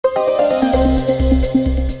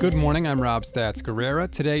Good morning, I'm Rob Stats Guerrera.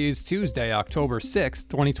 Today is Tuesday, October 6th,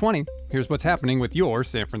 2020. Here's what's happening with your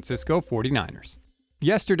San Francisco 49ers.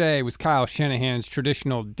 Yesterday was Kyle Shanahan's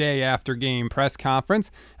traditional day-after-game press conference,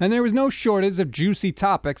 and there was no shortage of juicy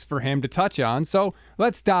topics for him to touch on, so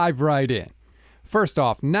let's dive right in. First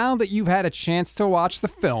off, now that you've had a chance to watch the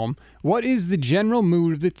film, what is the general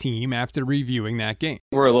mood of the team after reviewing that game?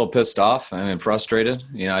 We're a little pissed off and frustrated.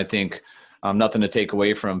 I think nothing to take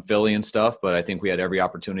away from Philly and stuff, but I think we had every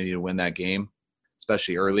opportunity to win that game,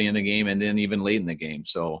 especially early in the game and then even late in the game.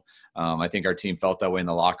 So I think our team felt that way in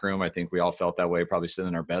the locker room. I think we all felt that way probably sitting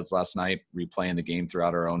in our beds last night, replaying the game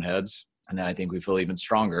throughout our own heads. And then I think we feel even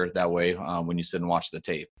stronger that way when you sit and watch the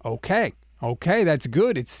tape. Okay, that's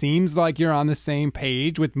good. It seems like you're on the same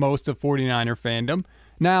page with most of 49er fandom.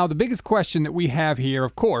 Now, the biggest question that we have here,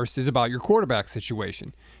 of course, is about your quarterback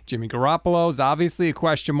situation. Jimmy Garoppolo is obviously a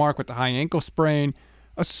question mark with the high ankle sprain.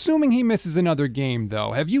 Assuming he misses another game,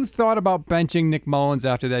 though, have you thought about benching Nick Mullens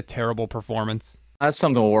after that terrible performance? That's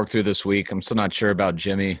something we'll work through this week. I'm still not sure about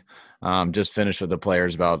Jimmy. Just finished with the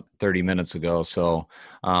players about 30 minutes ago. So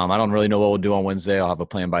I don't really know what we'll do on Wednesday. I'll have a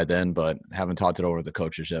plan by then, but haven't talked it over with the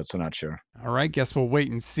coaches yet, so not sure. All right, guess we'll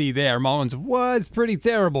wait and see there. Mullens was pretty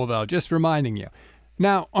terrible, though, just reminding you.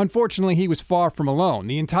 Now, unfortunately, he was far from alone.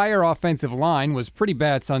 The entire offensive line was pretty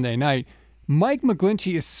bad Sunday night. Mike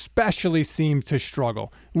McGlinchey especially seemed to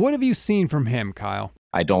struggle. What have you seen from him, Kyle?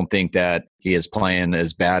 I don't think that he is playing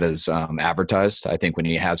as bad as advertised. I think when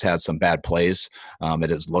he has had some bad plays, it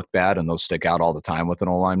has looked bad, and those stick out all the time with an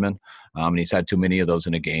O-lineman. And he's had too many of those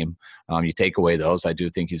in a game. You take away those, I do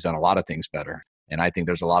think he's done a lot of things better. And I think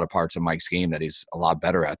there's a lot of parts of Mike's game that he's a lot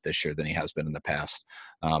better at this year than he has been in the past.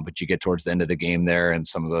 But you get towards the end of the game there and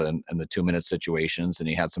some of the 2-minute situations, and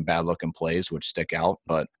he had some bad-looking plays which stick out.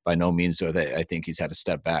 But by no means do I think he's had a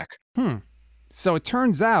step back. So it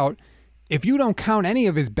turns out, if you don't count any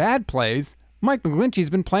of his bad plays, Mike McGlinchey's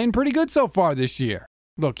been playing pretty good so far this year.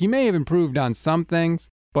 Look, he may have improved on some things,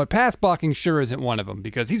 but pass blocking sure isn't one of them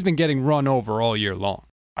because he's been getting run over all year long.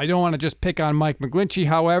 I don't want to just pick on Mike McGlinchey,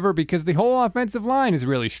 however, because the whole offensive line has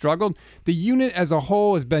really struggled. The unit as a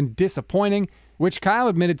whole has been disappointing, which Kyle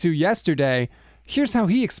admitted to yesterday. Here's how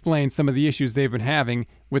he explained some of the issues they've been having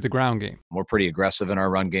with the ground game. We're pretty aggressive in our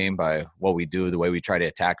run game by what we do, the way we try to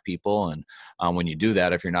attack people. And when you do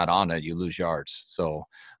that, if you're not on it, you lose yards. So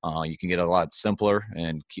you can get a lot simpler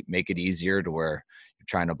and make it easier to where you're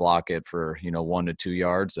trying to block it for 1 to 2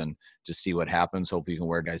 yards and just see what happens. Hope you can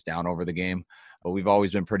wear guys down over the game. But we've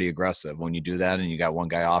always been pretty aggressive. When you do that and you got one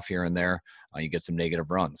guy off here and there, you get some negative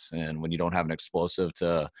runs. And when you don't have an explosive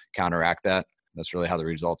to counteract that, that's really how the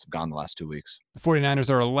results have gone the last 2 weeks. The 49ers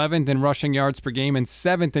are 11th in rushing yards per game and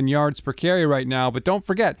 7th in yards per carry right now. But don't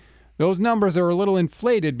forget, those numbers are a little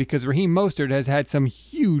inflated because Raheem Mostert has had some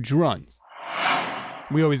huge runs.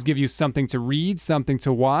 We always give you something to read, something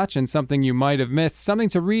to watch, and something you might have missed. Something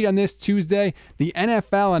to read on this Tuesday, the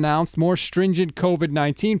NFL announced more stringent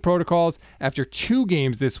COVID-19 protocols after 2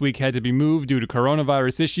 games this week had to be moved due to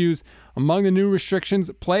coronavirus issues. Among the new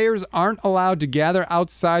restrictions, players aren't allowed to gather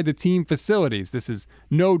outside the team facilities. This is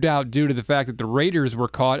no doubt due to the fact that the Raiders were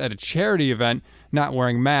caught at a charity event not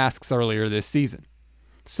wearing masks earlier this season.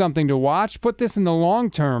 Something to watch? Put this in the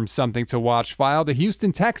long-term something to watch file. The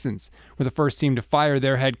Houston Texans were the first team to fire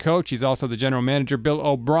their head coach. He's also the general manager, Bill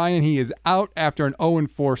O'Brien. He is out after an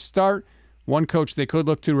 0-4 start. One coach they could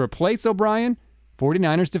look to replace O'Brien,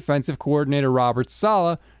 49ers defensive coordinator Robert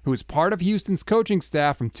Saleh, who was part of Houston's coaching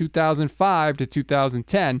staff from 2005 to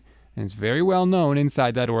 2010 and is very well known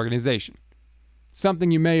inside that organization.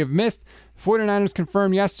 Something you may have missed, 49ers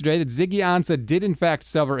confirmed yesterday that Ziggy Ansah did in fact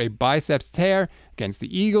suffer a biceps tear against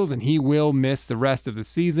the Eagles, and he will miss the rest of the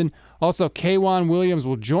season. Also, K'Wan Williams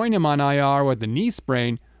will join him on IR with the knee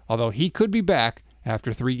sprain, although he could be back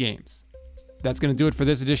after 3 games. That's going to do it for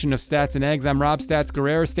this edition of Stats and Eggs. I'm Rob Stats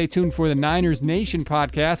Guerrera. Stay tuned for the Niners Nation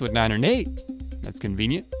podcast with Niner Nate. That's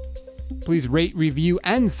convenient. Please rate, review,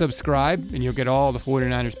 and subscribe, and you'll get all the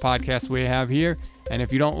 49ers podcasts we have here. And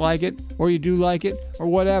if you don't like it, or you do like it, or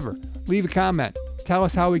whatever, leave a comment. Tell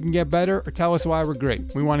us how we can get better, or tell us why we're great.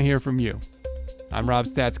 We want to hear from you. I'm Rob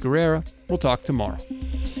Stats Guerrera. We'll talk tomorrow.